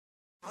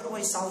how do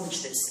I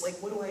salvage this?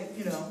 Like, what do I,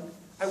 you know?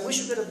 I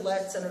wish we could have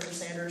let Senator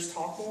Sanders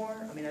talk more.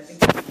 I mean, I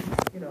think,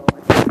 you know,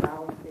 I think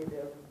now maybe,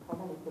 how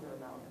long we put her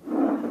now?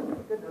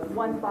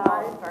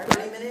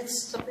 30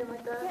 minutes, something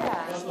like that?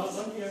 Yeah.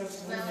 Let me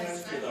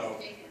ask you though,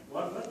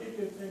 what did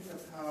you think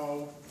of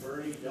how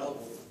Bernie dealt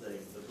with the thing?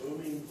 The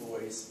booming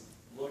voice,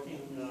 looking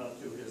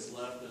to his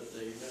left at the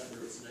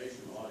Netroots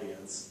Nation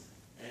audience,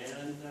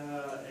 and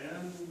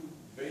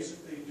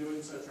basically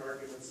doing such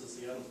arguments as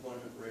the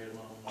unemployment rate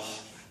among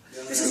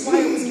This is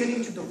why I was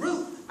getting to the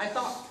root. I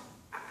thought,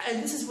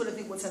 and this is what I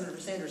think what Senator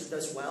Sanders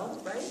does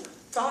well, right?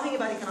 Talking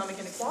about economic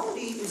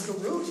inequality is the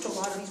root to a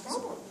lot of these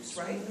problems,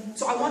 right?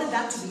 So I wanted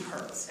that to be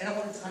heard, and I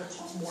wanted to kind of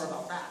talk more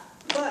about that.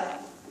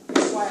 But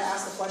that's why I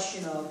asked the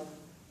question of,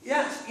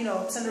 yeah, you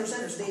know, Senator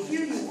Sanders, they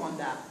hear you on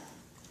that.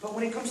 But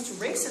when it comes to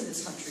race in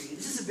this country,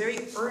 this is a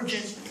very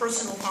urgent,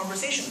 personal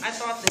conversation. I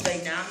thought the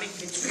dynamic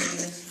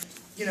between,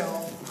 you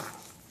know,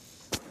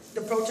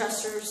 the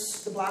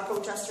protesters, the black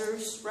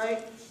protesters,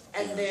 right?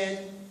 And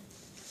then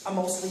a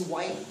mostly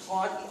white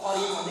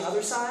audience on the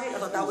other side. I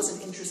thought that was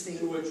an interesting...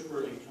 To which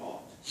Bernie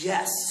talked.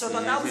 Yes. So I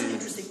thought that was an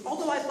interesting...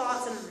 Although I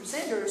thought Senator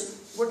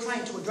Sanders were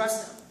trying to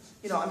address them.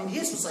 You know, I mean,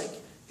 his was like...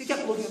 He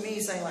kept looking at me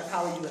saying, like,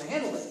 how are you going to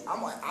handle it?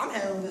 I'm like, I'm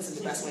handling this in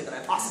the best way that I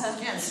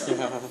possibly can, sir.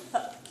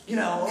 You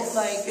know,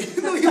 like...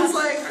 he was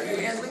like, are you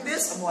handling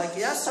this? I'm like,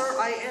 yes, sir,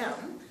 I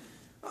am.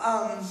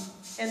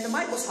 And the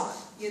mic was hot,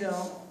 you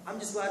know. I'm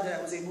just glad that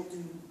I was able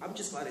to... I'm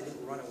just glad I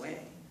didn't run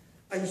away.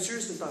 I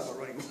seriously thought about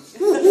running away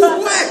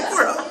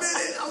for a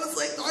minute. I was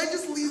like, do I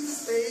just leave the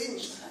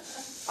stage?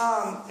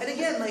 And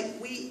again, like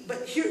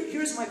but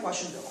here's my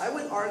question though. I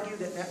would argue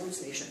that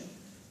Netroots Nation,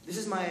 this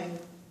is my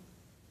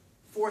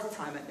 4th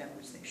time at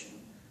Netroots Nation.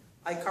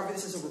 I covered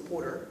this as a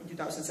reporter in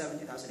 2007,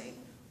 2008.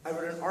 I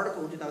wrote an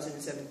article in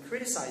 2007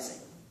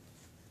 criticizing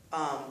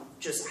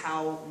just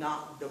how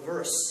not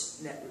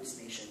diverse Netroots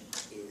Nation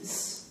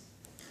is.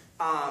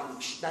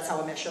 That's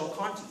how I met Shell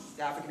Conti,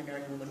 the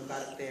African-American woman who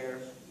got up there,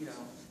 you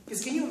know.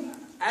 Because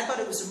I thought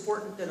it was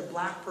important that a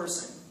black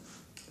person,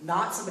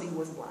 not somebody who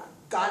wasn't black,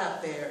 got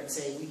up there and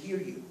say, we hear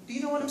you. Do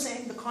you know what I'm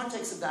saying? The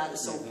context of that is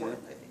so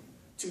important, I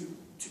think,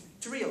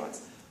 to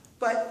realize.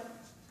 But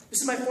this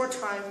is my 4th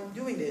time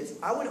doing this.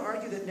 I would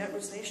argue that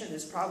Netroots Nation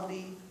is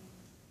probably,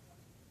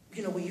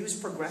 you know, we use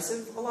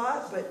progressive a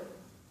lot, but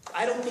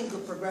I don't think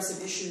of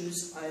progressive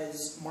issues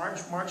as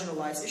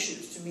marginalized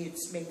issues. To me,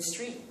 it's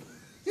mainstream.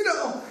 You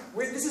know,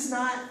 we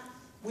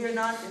are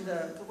not in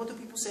the, what do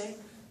people say?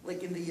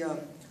 Like in the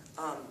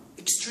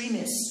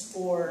extremists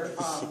or,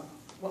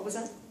 what was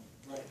that?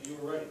 Right, you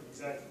were right,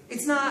 exactly.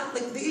 It's not,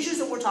 like the issues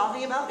that we're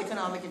talking about,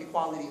 economic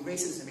inequality,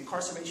 racism,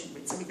 incarceration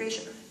rates,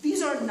 immigration,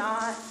 these are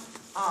not,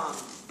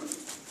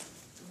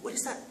 what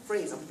is that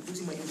phrase? I'm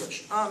losing my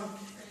English.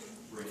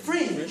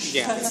 Fringe.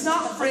 Yeah. It's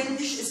not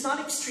fringe, it's not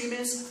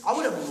extremist. I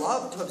would have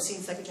loved to have seen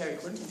Secretary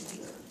Clinton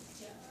speak.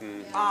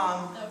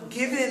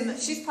 Given...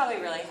 She's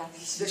probably really happy.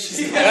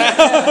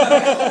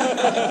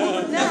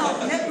 Now,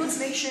 Netroots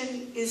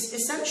Nation is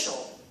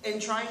essential in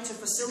trying to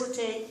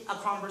facilitate a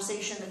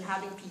conversation and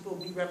having people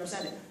be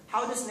represented.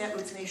 How does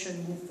Netroots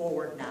Nation move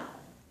forward now,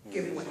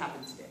 given what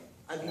happened today?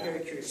 I'd be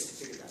very curious to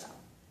figure that out,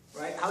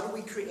 right? How do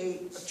we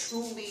create a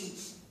truly,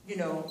 you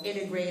know,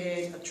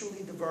 integrated, a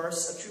truly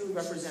diverse, a truly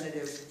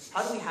representative,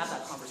 how do we have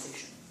that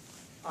conversation?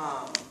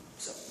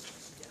 So,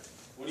 yeah.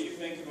 What do you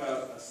think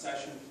about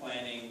session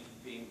planning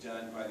being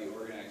done by the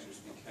organizers?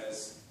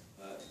 Because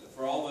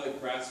for all the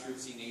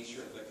grassrootsy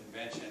nature of the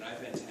convention,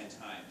 I've been 10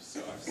 times, so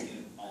I've seen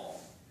it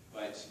all.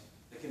 But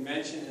the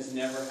convention has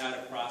never had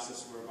a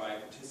process whereby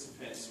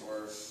participants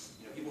or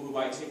people who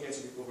buy tickets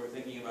or people who are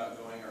thinking about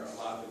going are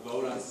allowed to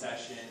vote on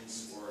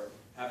sessions or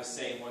have a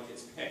say in what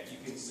gets picked. You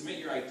can submit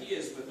your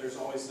ideas, but there's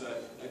always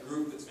a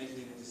group that's making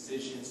the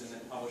decisions and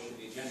then publishing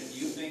the agenda. Do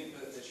you think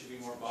that it should be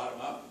more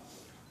bottom-up?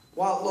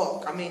 Well,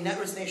 look, I mean,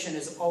 Netroots Nation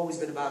has always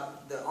been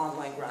about the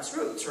online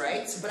grassroots,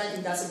 right? So, but I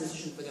think that's a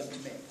decision for them to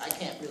make. I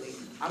can't really,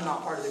 I'm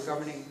not part of the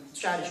governing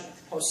strategy.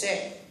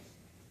 Jose,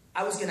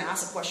 I was going to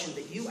ask a question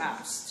that you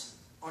asked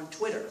on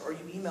Twitter, or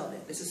you emailed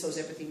it. This is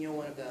Jose Patino,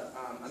 one of the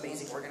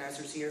amazing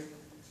organizers here,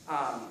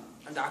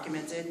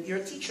 undocumented. You're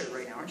a teacher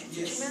right now, aren't you?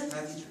 Yes, teaching, man?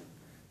 math teacher.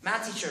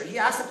 Math teacher. He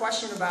asked a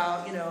question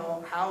about, you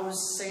know, how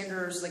is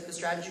Sanders, like the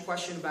strategy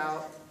question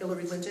about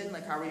Hillary Clinton,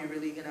 like how are you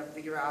really going to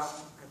figure out,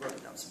 I wrote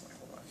it down somewhere.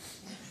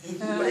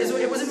 But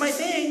it wasn't my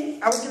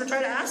thing. I was going to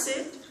try to ask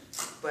it,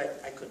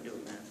 but I couldn't do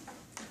it,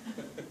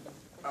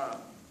 man.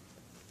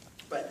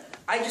 But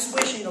I just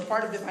wish, you know,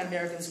 part of Divine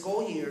American's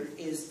goal here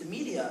is the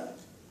media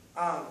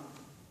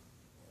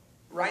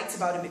writes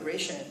about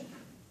immigration,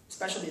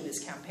 especially in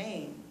this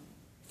campaign,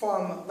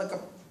 from like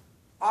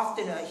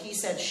often a he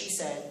said, she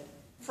said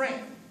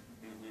frame.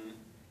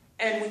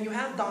 And when you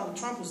have Donald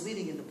Trump who's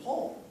leading in the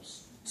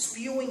polls,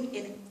 spewing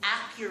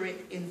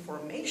inaccurate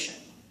information,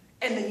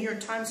 and the New York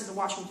Times and the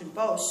Washington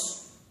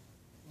Post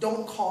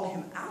don't call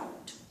him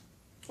out.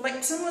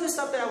 Like some of the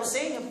stuff that I was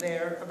saying up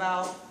there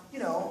about, you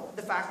know,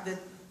 the fact that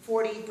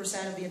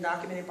 40% of the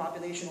undocumented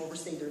population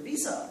overstayed their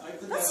visa. I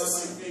put that on my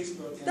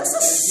Facebook. That's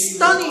a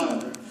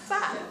stunning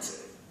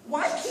fact.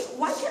 Why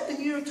can't the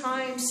New York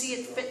Times see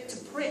it fit to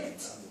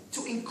print,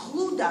 to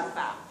include that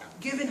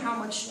fact, given how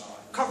much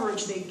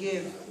coverage they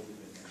give,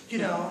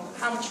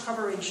 how much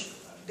coverage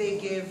they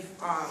give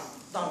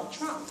Donald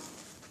Trump,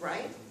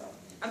 right?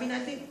 I mean, I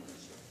think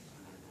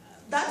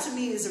that to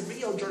me is a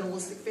real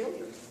journalistic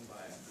failure,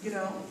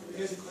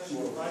 Here's a question.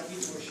 5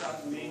 people were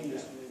shot in Maine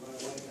yesterday by a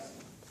White House.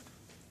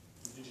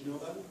 Did you know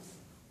that?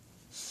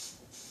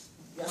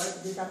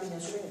 Yes, did happen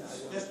yesterday?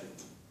 Yesterday.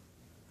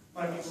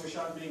 5 people were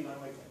shot in Maine by a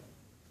White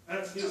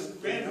House. That's,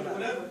 random,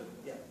 whatever.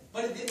 Yeah.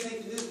 But it didn't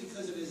make the news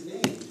because of his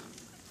name.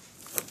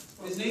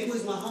 His name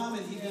was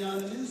Muhammad. He'd been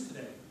on the news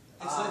today.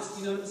 It's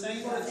you know what I'm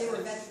saying? Or if they were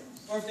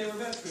veterans. Or if they were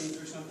veterans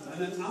or something.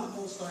 And then I'm a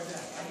whole star guy.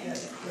 I get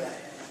it.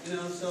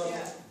 Yeah. So.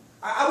 Yeah.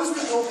 I was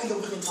really hoping that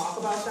we can talk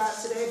about that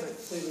today, but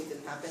clearly it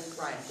didn't happen.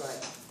 Ryan, go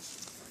ahead.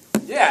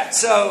 Yeah,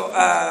 so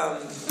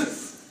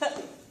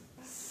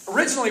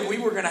originally we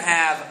were going to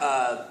have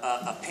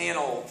a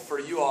panel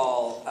for you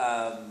all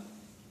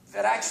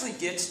that actually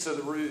gets to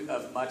the root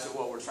of much of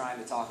what we're trying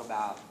to talk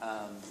about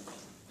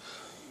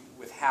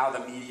with how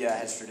the media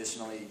has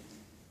traditionally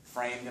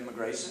framed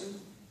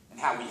immigration and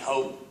how we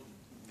hope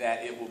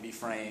that it will be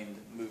framed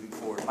moving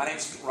forward. My name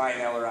is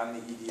Ryan Eller. I'm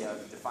the ED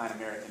of Define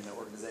American, the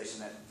organization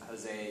that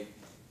Jose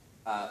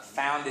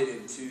founded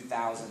in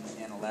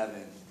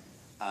 2011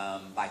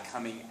 by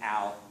coming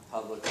out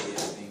publicly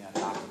as being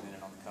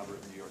undocumented on the cover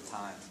of the New York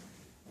Times.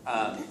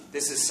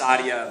 This is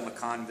Sadia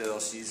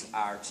McConville. She's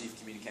our Chief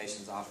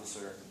Communications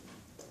Officer.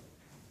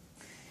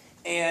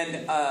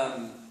 And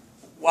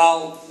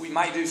while we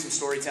might do some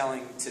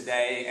storytelling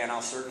today, and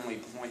I'll certainly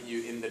point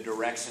you in the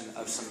direction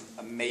of some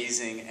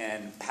amazing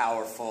and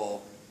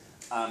powerful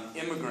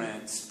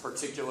immigrants,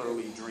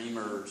 particularly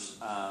dreamers,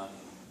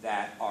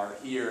 that are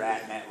here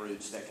at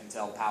Netroots that can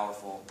tell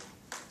powerful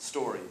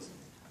stories.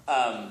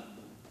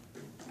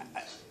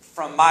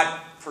 From my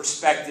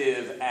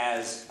perspective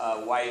as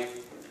a white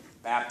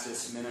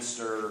Baptist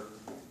minister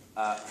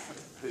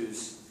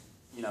who's,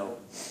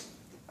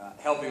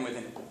 helping with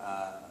an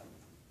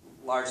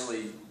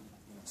largely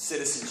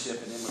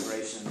citizenship and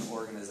immigration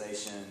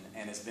organization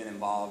and has been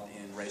involved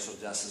in racial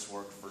justice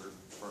work for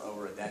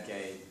over a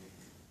decade,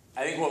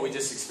 I think what we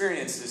just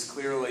experienced is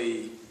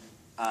clearly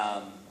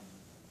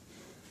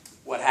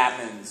what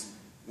happens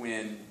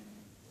when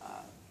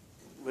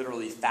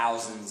literally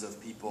thousands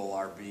of people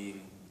are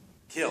being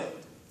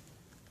killed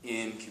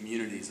in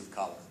communities of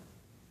color.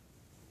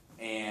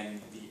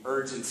 And the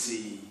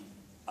urgency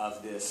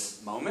of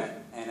this moment,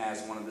 and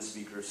as one of the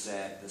speakers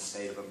said, the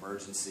state of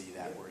emergency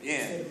that we're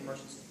in. State of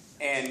emergency.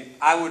 And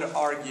I would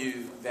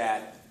argue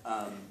that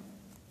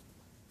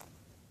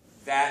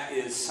that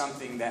is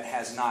something that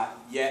has not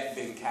yet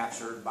been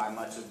captured by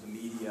much of the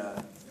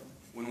media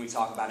when we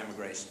talk about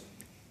immigration.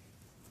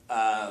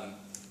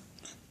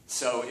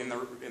 So in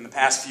the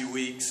past few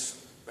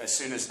weeks, as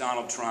soon as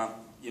Donald Trump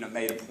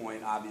made a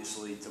point,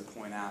 obviously, to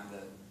point out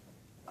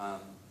the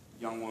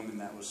young woman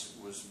that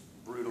was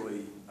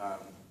brutally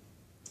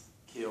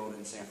killed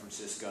in San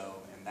Francisco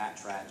and that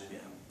tragedy,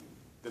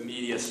 the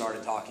media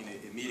started talking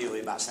immediately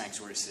about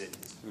sanctuary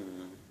cities.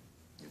 Mm-hmm.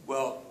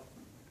 Well,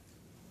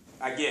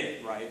 I get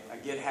it, right? I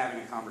get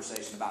having a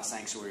conversation about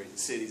sanctuary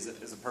cities.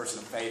 As a person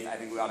of faith, I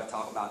think we ought to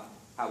talk about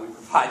how we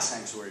provide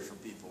sanctuary for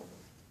people.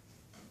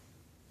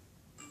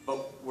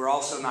 But we're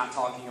also not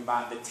talking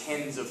about the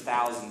tens of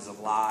thousands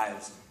of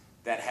lives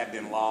that have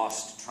been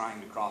lost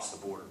trying to cross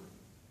the border.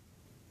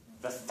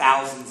 The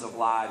thousands of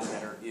lives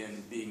that are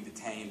being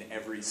detained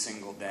every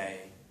single day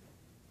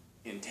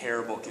in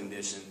terrible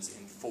conditions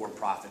in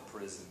for-profit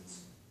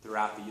prisons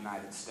throughout the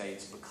United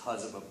States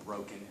because of a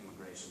broken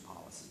immigration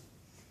policy.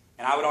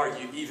 And I would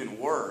argue even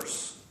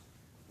worse,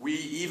 we,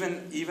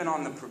 even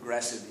on the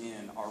progressive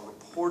end, are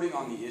reporting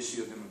on the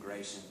issue of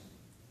immigration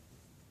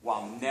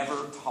while never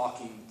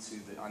talking to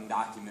the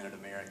undocumented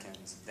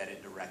Americans that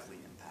it directly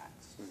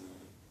impacts.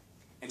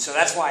 Mm-hmm. And so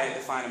that's why at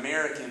Define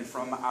American,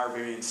 from our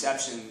very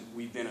inception,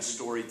 we've been a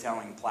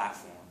storytelling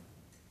platform.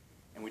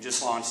 And we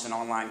just launched an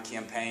online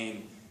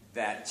campaign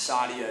that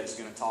Sadia is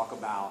going to talk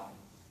about,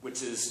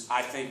 which is,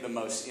 I think, the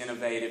most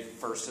innovative,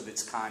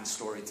 first-of-its-kind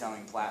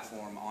storytelling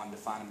platform on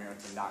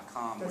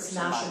defineamerican.com. That's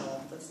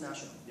national. That's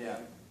national. Yeah.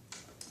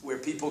 Where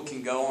people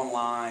can go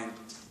online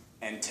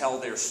and tell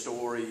their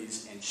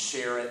stories and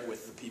share it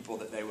with the people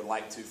that they would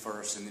like to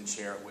first, and then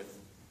share it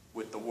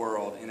with the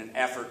world in an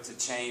effort to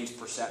change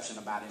perception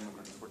about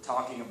immigrants. We're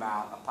talking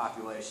about a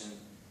population,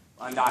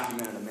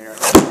 undocumented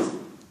Americans.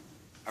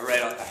 I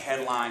read a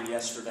headline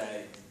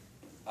yesterday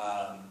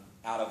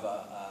out of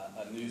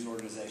a news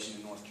organization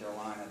in North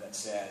Carolina that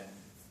said,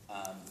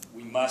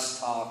 we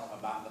must talk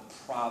about the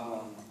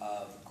problem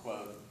of,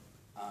 quote,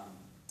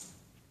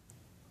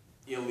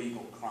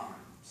 illegal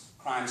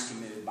crimes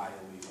committed by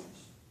illegals,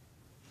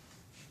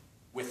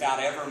 without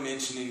ever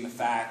mentioning the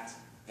fact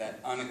that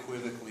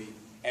unequivocally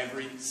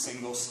every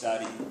single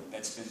study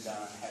that's been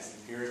done has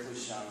empirically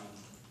shown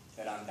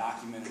that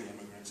undocumented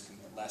immigrants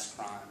commit less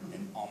crime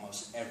than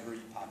almost every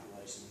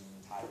population in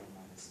the entire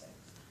United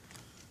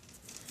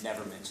States.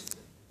 Never mentions it.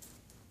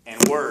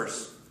 And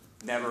worse,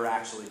 never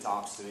actually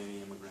talks to any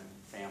immigrant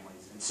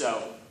families. And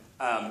so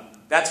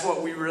that's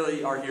what we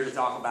really are here to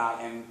talk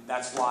about, and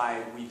that's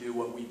why we do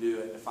what we do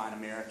at Define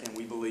American.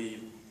 We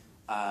believe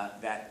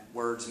that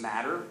words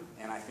matter,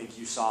 and I think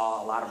you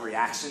saw a lot of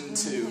reaction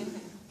to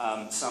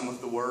some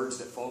of the words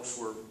that folks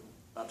were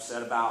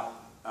upset about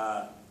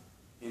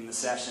in the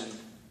session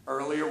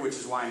earlier, which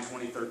is why in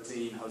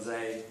 2013,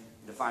 Jose,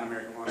 Define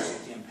American launched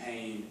a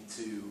campaign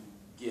to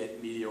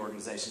get media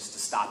organizations to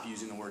stop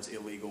using the words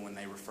illegal when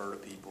they refer to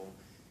people,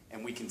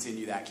 and we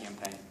continue that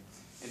campaign.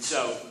 And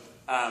so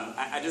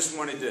I just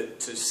wanted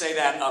to say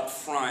that up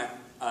front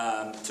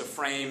to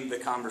frame the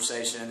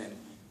conversation, and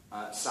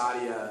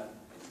Sadia,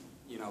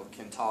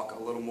 can talk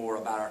a little more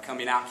about our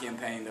Coming Out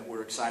campaign that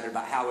we're excited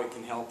about, how it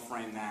can help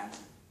frame that,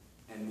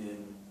 and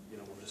then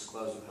we'll just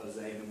close with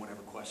Jose and then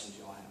whatever questions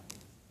y'all have.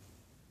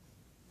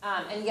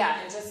 And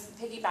just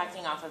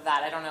piggybacking off of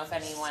that, I don't know if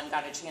anyone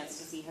got a chance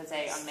to see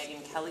Jose on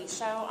Megyn Kelly's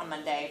show on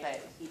Monday,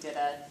 but he did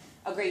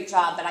a great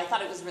job. But I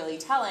thought it was really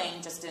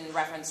telling, just in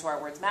reference to our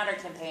Words Matter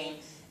campaign,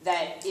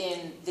 that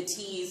in the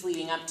tease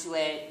leading up to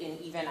it, in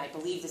even, I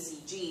believe, the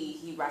CG,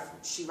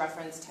 she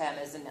referenced him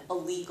as an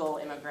illegal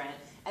immigrant.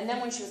 And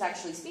then when she was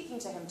actually speaking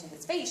to him to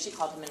his face, she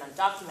called him an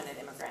undocumented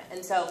immigrant.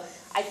 And so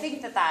I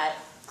think that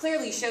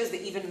clearly shows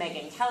that even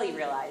Megyn Kelly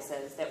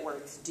realizes that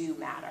words do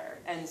matter.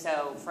 And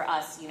so for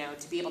us,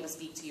 to be able to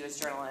speak to you as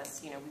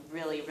journalists, we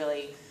really,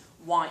 really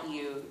want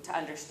you to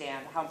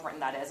understand how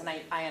important that is. And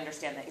I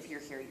understand that if you're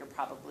here, you're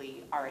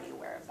probably already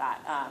aware of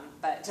that.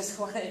 But just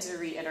wanted to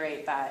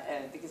reiterate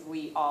that because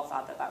we all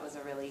thought that was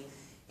a really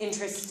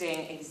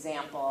interesting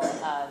example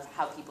of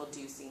how people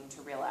do seem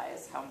to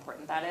realize how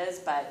important that is,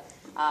 but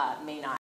may not.